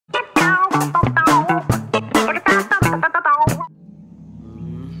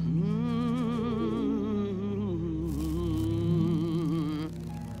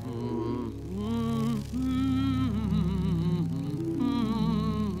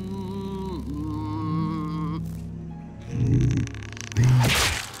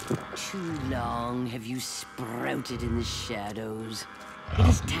long have you sprouted in the shadows? It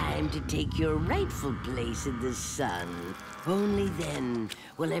is time to take your rightful place in the sun. Only then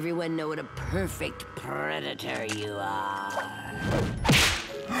will everyone know what a perfect predator you are.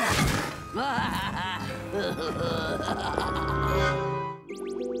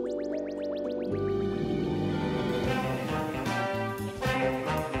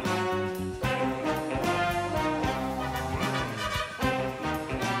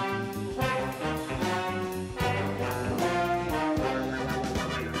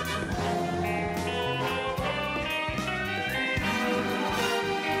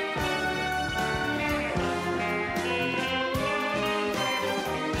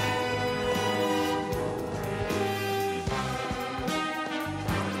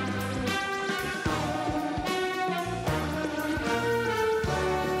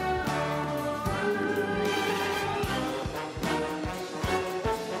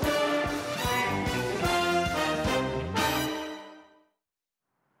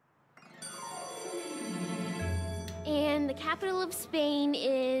 And the capital of Spain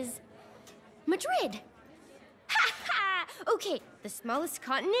is Madrid. Ha ha! Okay, the smallest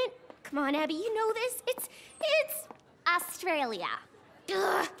continent? Come on, Abby, you know this. It's Australia.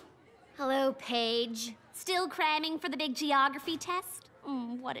 Ugh. Hello, Paige. Still cramming for the big geography test?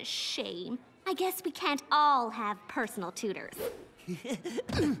 What a shame. I guess we can't all have personal tutors.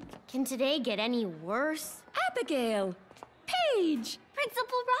 Can today get any worse? Abigail! Paige!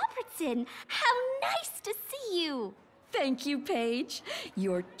 Principal Robertson, how nice to see you. Thank you, Paige.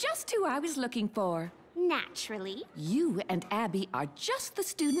 You're just who I was looking for. Naturally. You and Abby are just the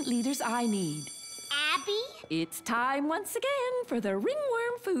student leaders I need. Abby? It's time once again for the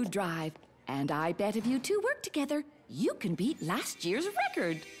Ringworm Food Drive. And I bet if you two work together, you can beat last year's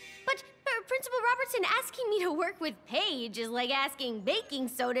record. But Principal Robertson, asking me to work with Paige is like asking baking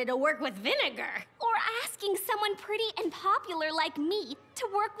soda to work with vinegar. Or asking someone pretty and popular like me to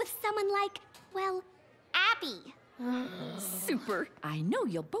work with someone like, well, Abby. Super. I know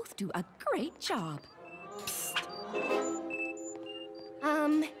you'll both do a great job.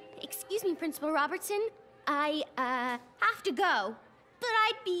 Excuse me, Principal Robertson. I, have to go. But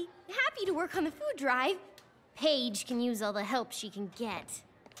I'd be happy to work on the food drive. Paige can use all the help she can get.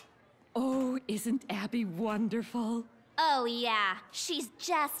 Oh, isn't Abby wonderful? Oh, yeah. She's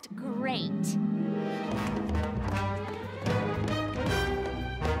just great.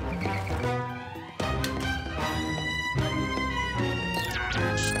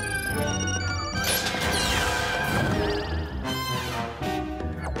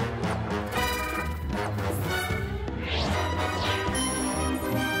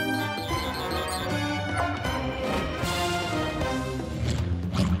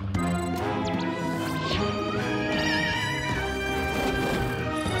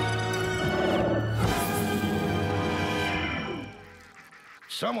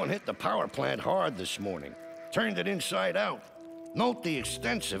 Someone hit the power plant hard this morning. Turned it inside out. Note the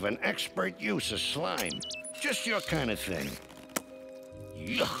extensive and expert use of slime. Just your kind of thing.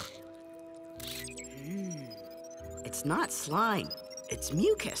 Yuck. It's not slime. It's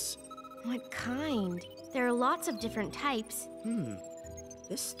mucus. What kind? There are lots of different types.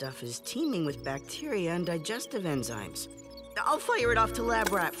 This stuff is teeming with bacteria and digestive enzymes. I'll fire it off to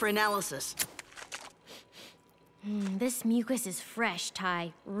Lab Rat for analysis. This mucus is fresh,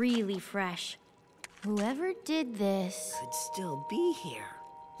 Ty. Really fresh. Whoever did this... Could still be here.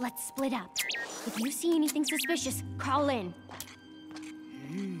 Let's split up. If you see anything suspicious, call in.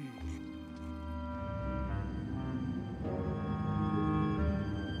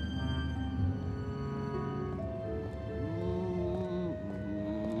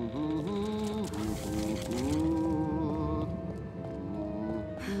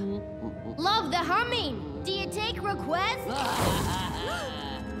 Love the humming! Do you take requests?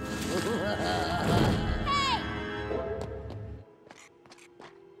 Hey!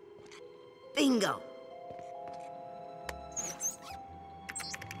 Bingo!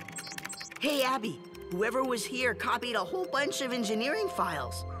 Hey, Abby. Whoever was here copied a whole bunch of engineering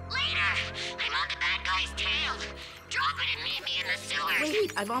files. Later! I'm on the bad guy's tail. Drop it and meet me in the sewers.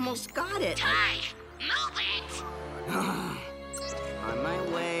 Wait, I've almost got it. Ty, move it! On my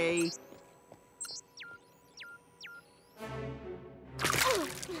way.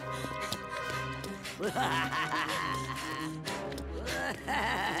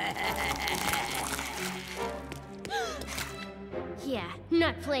 Yeah,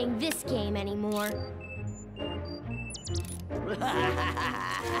 not playing this game anymore.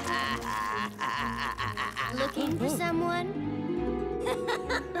 Looking for someone?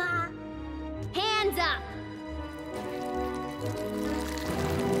 Hands up!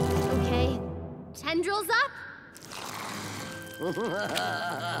 Okay, tendrils up?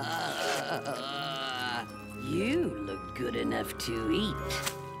 You look good enough to eat.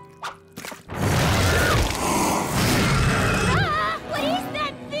 Ah! What is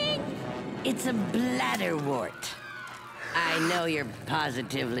that thing? It's a bladderwort. I know you're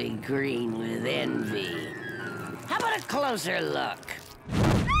positively green with envy. How about a closer look?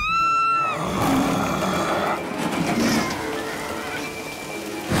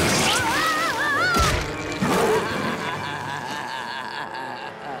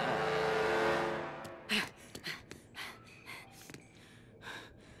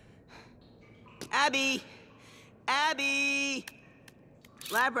 Abby! Abby!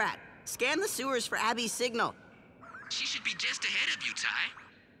 Lab rat, scan the sewers for Abby's signal. She should be just ahead of you, Ty.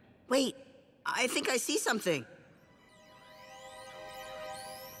 Wait, I think I see something.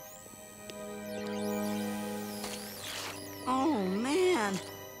 Oh, man.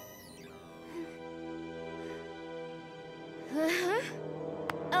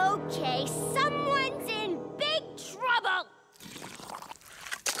 Okay, someone's in big trouble.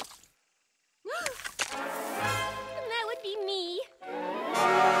 That would be me.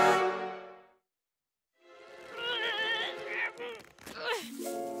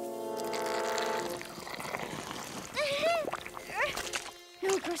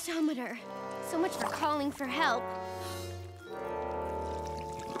 No grossometer. So much for calling for help.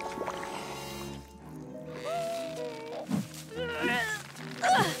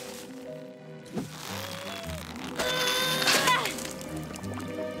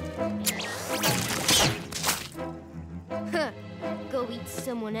 Huh. Go eat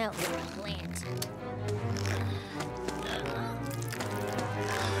someone else's plant.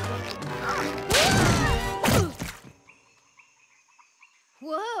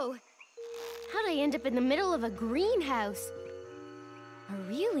 Whoa! How'd I end up in the middle of a greenhouse? A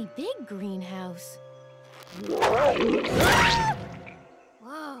really big greenhouse.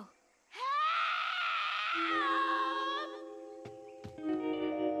 Whoa.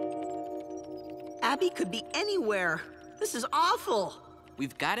 Abby could be anywhere. This is awful.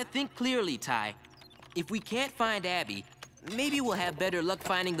 We've got to think clearly, Ty. If we can't find Abby, maybe we'll have better luck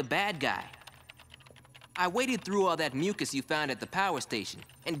finding the bad guy. I waded through all that mucus you found at the power station,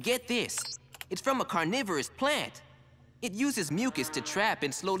 and get this, it's from a carnivorous plant. It uses mucus to trap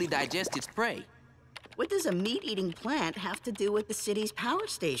and slowly digest its prey. What does a meat-eating plant have to do with the city's power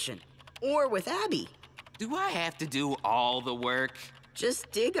station? Or with Abby? Do I have to do all the work? Just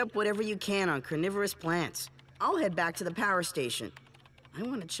dig up whatever you can on carnivorous plants. I'll head back to the power station. I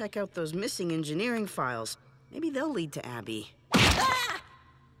want to check out those missing engineering files. Maybe they'll lead to Abby.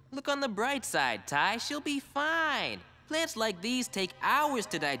 Look on the bright side, Ty. She'll be fine. Plants like these take hours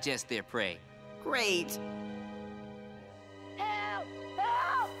to digest their prey. Great. Help!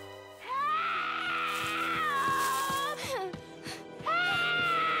 Help! Help!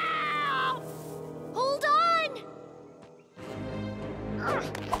 Help! Hold on!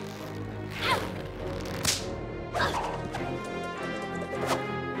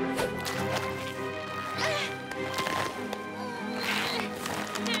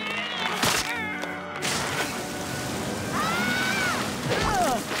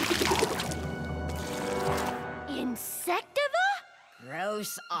 Insectiva?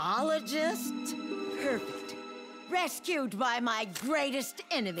 Grossologist? Perfect. Rescued by my greatest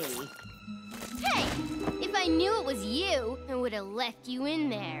enemy. Hey, if I knew it was you, I would have left you in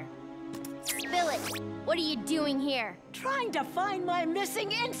there. Spill it. What are you doing here? Trying to find my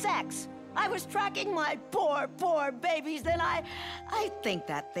missing insects. I was tracking my poor, poor babies, then I think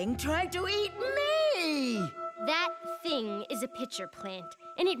that thing tried to eat me! That thing is a pitcher plant,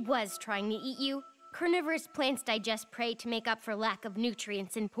 and it was trying to eat you. Carnivorous plants digest prey to make up for lack of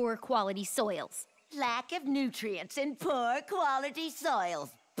nutrients in poor quality soils. Lack of nutrients in poor quality soils.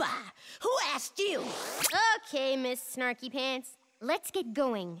 Bah! Who asked you? Okay, Miss Snarky Pants. Let's get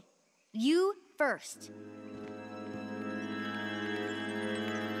going. You first.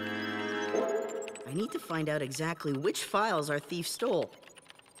 I need to find out exactly which files our thief stole.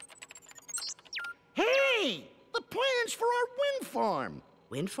 Hey! The plans for our wind farm.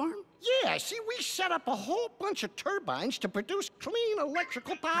 Wind farm? Yeah, see, we set up a whole bunch of turbines to produce clean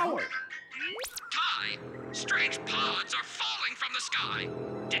electrical power. Ty, strange pods are falling from the sky.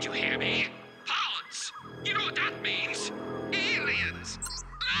 Did you hear me? Pods! You know what that means? Aliens!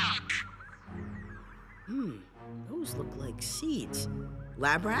 Look! Those look like seeds.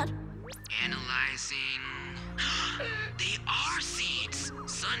 Lab rat? Analyzing. They are seeds.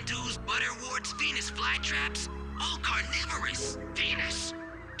 Sundews, butterworts, Venus flytraps, all carnivorous. Venus?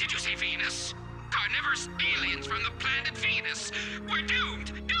 Did you say Venus? Carnivorous aliens from the planet Venus. We're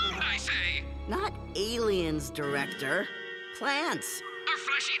doomed. Doomed, I say. Not aliens, Director. Plants. Are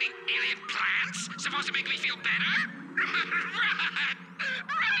flesh-eating alien plants supposed to make me feel better? Run!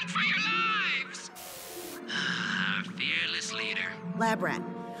 Run for your lives! Fearless leader. Lab rat,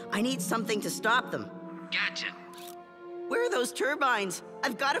 I need something to stop them. Gotcha. Where are those turbines?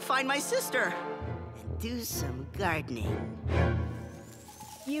 I've got to find my sister. And do some gardening.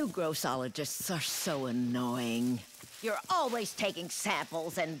 You grossologists are so annoying. You're always taking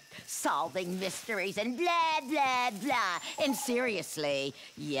samples and solving mysteries and blah, blah, blah. And seriously,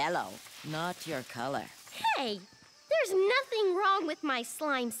 yellow, not your color. Hey, there's nothing wrong with my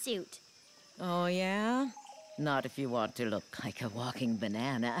slime suit. Oh, yeah? Not if you want to look like a walking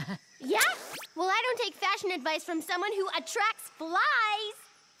banana. Yeah? Well, I don't take fashion advice from someone who attracts flies.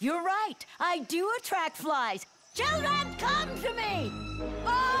 You're right. I do attract flies. Children, come to me!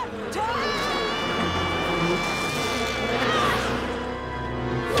 What?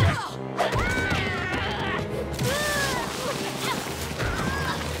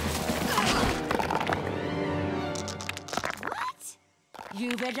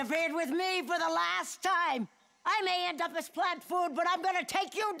 You've interfered with me for the last time. I may end up as plant food, but I'm gonna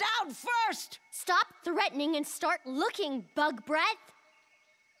take you down first! Stop threatening and start looking, Bug Breath.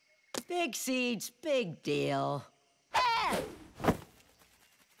 Big seeds, big deal.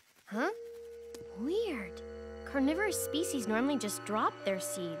 Huh? Weird. Carnivorous species normally just drop their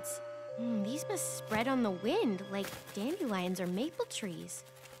seeds. These must spread on the wind like dandelions or maple trees.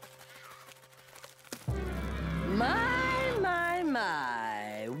 My,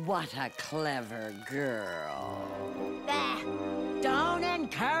 what a clever girl. Don't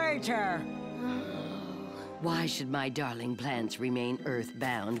encourage her. Why should my darling plants remain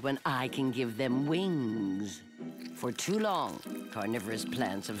earthbound when I can give them wings? For too long, carnivorous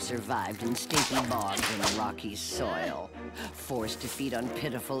plants have survived in stinky bogs and rocky soil, forced to feed on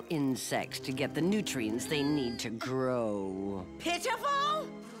pitiful insects to get the nutrients they need to grow. Pitiful?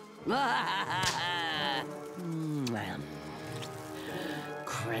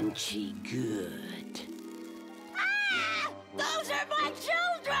 Crunchy good. Those are my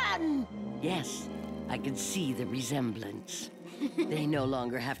children! Yes, I can see the resemblance. They no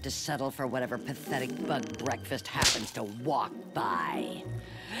longer have to settle for whatever pathetic bug breakfast happens to walk by.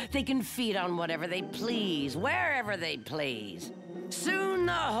 They can feed on whatever they please, wherever they please. Soon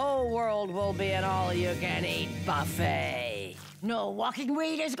the whole world will be an all-you-can-eat buffet. No walking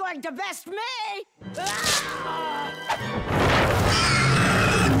weed is going to best me!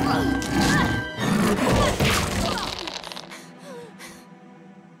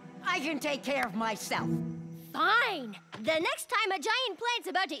 I can take care of myself. Fine. The next time a giant plant's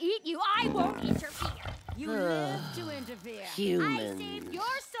about to eat you, I won't interfere. You live to interfere. Humans. I saved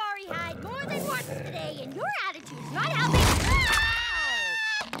your sorry hide more than once today, and your attitude's not helping.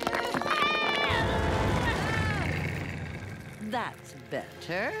 That's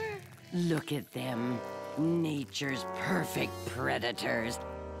better. Look at them. Nature's perfect predators,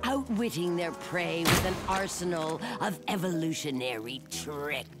 outwitting their prey with an arsenal of evolutionary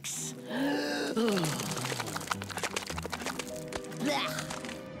tricks. Blech.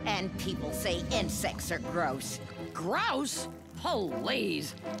 And people say insects are gross. Gross?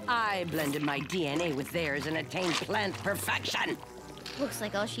 Please. I blended my DNA with theirs and attained plant perfection. Looks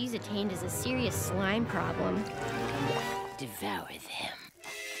like all she's attained is a serious slime problem. Devour them.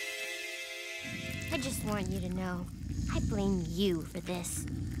 I just want you to know, I blame you for this.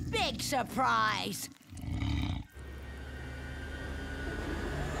 Big surprise!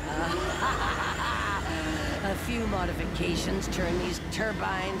 A few modifications turn these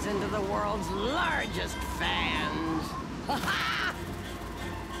turbines into the world's largest fans.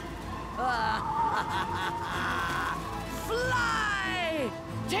 Fly!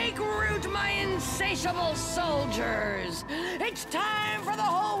 Take root, my insatiable soldiers! It's time for the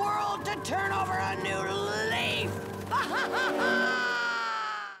whole world to turn over a new leaf!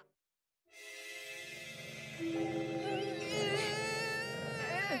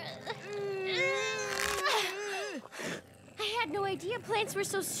 I had no idea plants were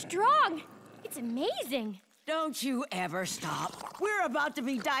so strong. It's amazing. Don't you ever stop. We're about to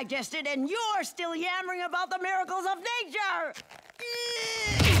be digested and you're still yammering about the miracles of nature!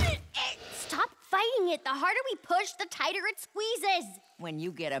 Stop fighting it. The harder we push, the tighter it squeezes. When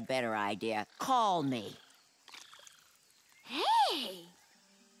you get a better idea, call me. Hey!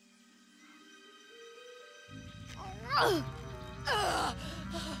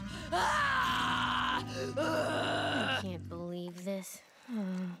 I can't believe this.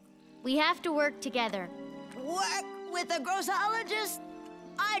 We have to work together. Work with a grossologist?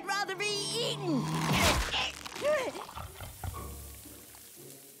 I'd rather be eaten.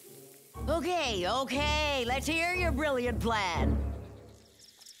 Okay, let's hear your brilliant plan.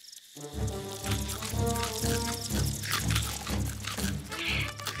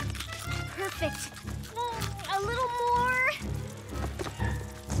 Perfect. A little more.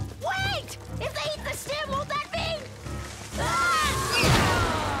 Wait! If they eat the stem, won't that mean?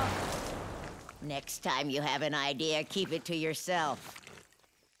 Ah! Next time you have an idea, keep it to yourself.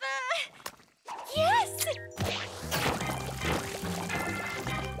 Yes!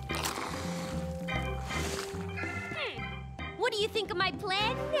 What do you think of my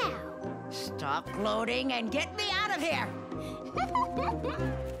plan now? Stop gloating and get me out of here!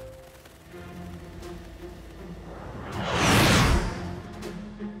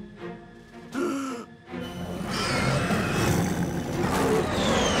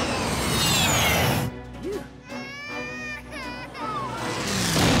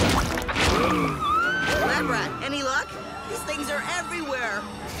 Labrat, any luck? These things are everywhere.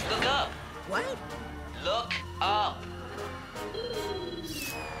 Look up. What? Look up.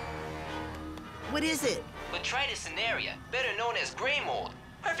 What is it? Botrytis cinerea, better known as gray mold.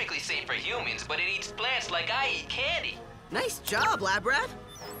 Perfectly safe for humans, but it eats plants like I eat candy. Nice job, Labrat.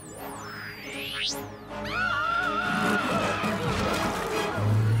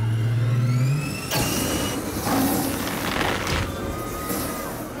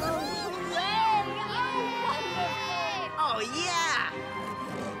 Oh, yeah!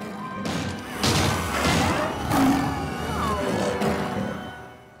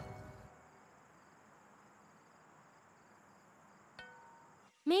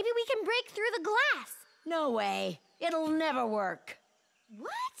 Maybe we can break through the glass. No way. It'll never work.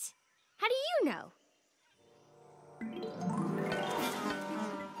 What? How do you know?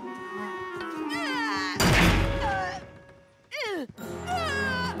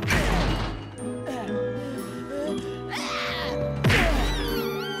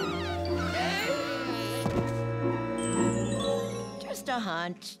 Just a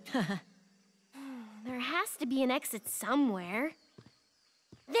hunch. There has to be an exit somewhere.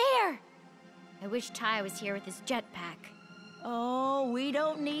 There! I wish Ty was here with his jetpack. Oh, we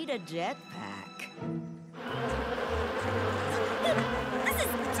don't need a jetpack. This is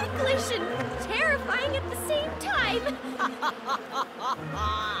ticklish and terrifying at the same time.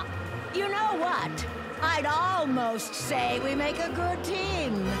 You know what? I'd almost say we make a good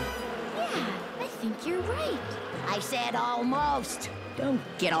team. Yeah, I think you're right. I said almost. Don't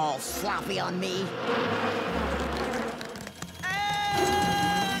get all sloppy on me.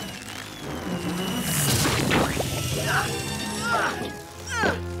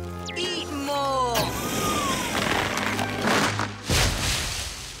 Eat more!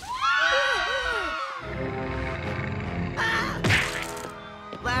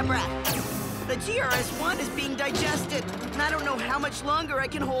 Labrat, the GRS-1 is being digested, and I don't know how much longer I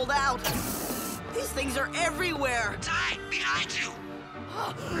can hold out. These things are everywhere. Ty, behind you.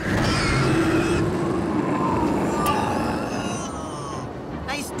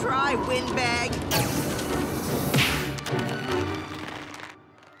 Nice try, windbag.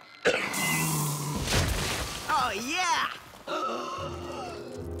 Oh, yeah!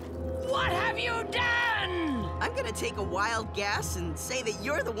 What have you done? I'm gonna take a wild guess and say that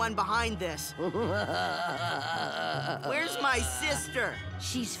you're the one behind this. Where's my sister?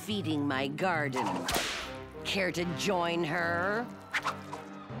 She's feeding my garden. Care to join her?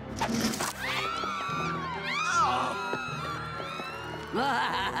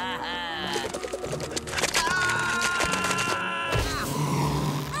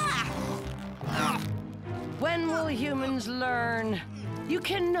 When will humans learn? You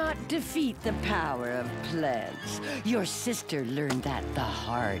cannot defeat the power of plants. Your sister learned that the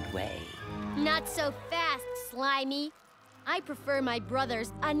hard way. Not so fast, Slimy. I prefer my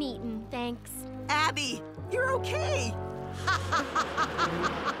brothers uneaten, thanks. Abby, you're okay.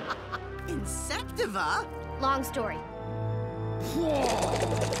 Insectiva? Long story.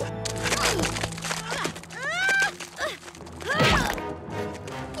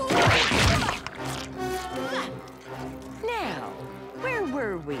 Now, where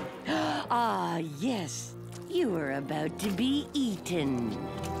were we? Ah, yes. You were about to be eaten.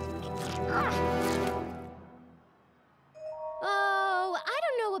 Oh, I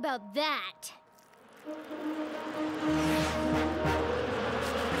don't know about that.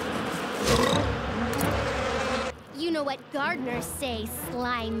 You know what gardeners say,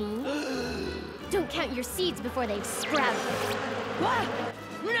 Slimy. Don't count your seeds before they've sprouted. What?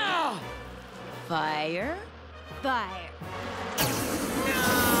 No! Fire? Fire.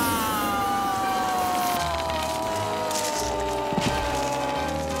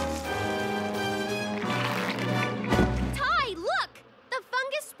 Ty, look! The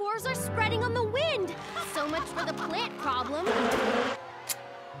fungus spores are sprouting.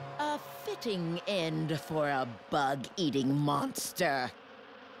 end for a bug-eating monster.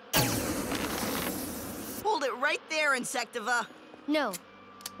 Hold it right there, Insectiva. No.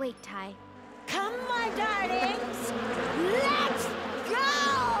 Wait, Ty. Come, my darlings! Let's go!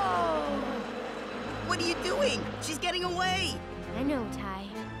 What are you doing? She's getting away. I know, Ty.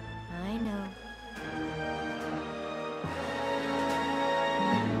 I know.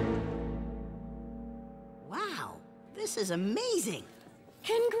 Wow, this is amazing.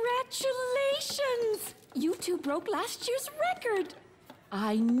 Congratulations! You two broke last year's record.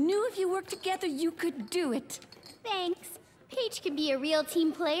 I knew if you worked together, you could do it. Thanks. Paige can be a real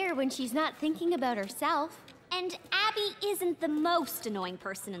team player when she's not thinking about herself. And Abby isn't the most annoying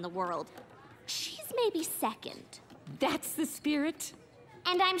person in the world. She's maybe second. That's the spirit.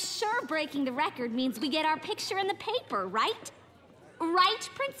 And I'm sure breaking the record means we get our picture in the paper, right? Right,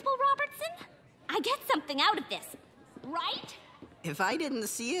 Principal Robertson? I get something out of this, right? If I didn't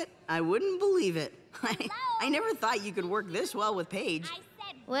see it, I wouldn't believe it. I never thought you could work this well with Paige. I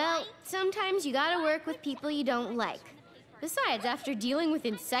said Well, right. sometimes you gotta work with people you don't like. Besides, after dealing with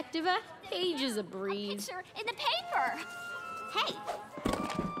Insectiva, Paige is a breeze. Picture in the paper. Hey.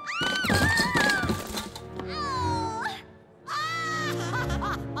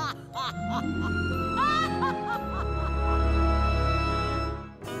 Ah! Oh! Ah!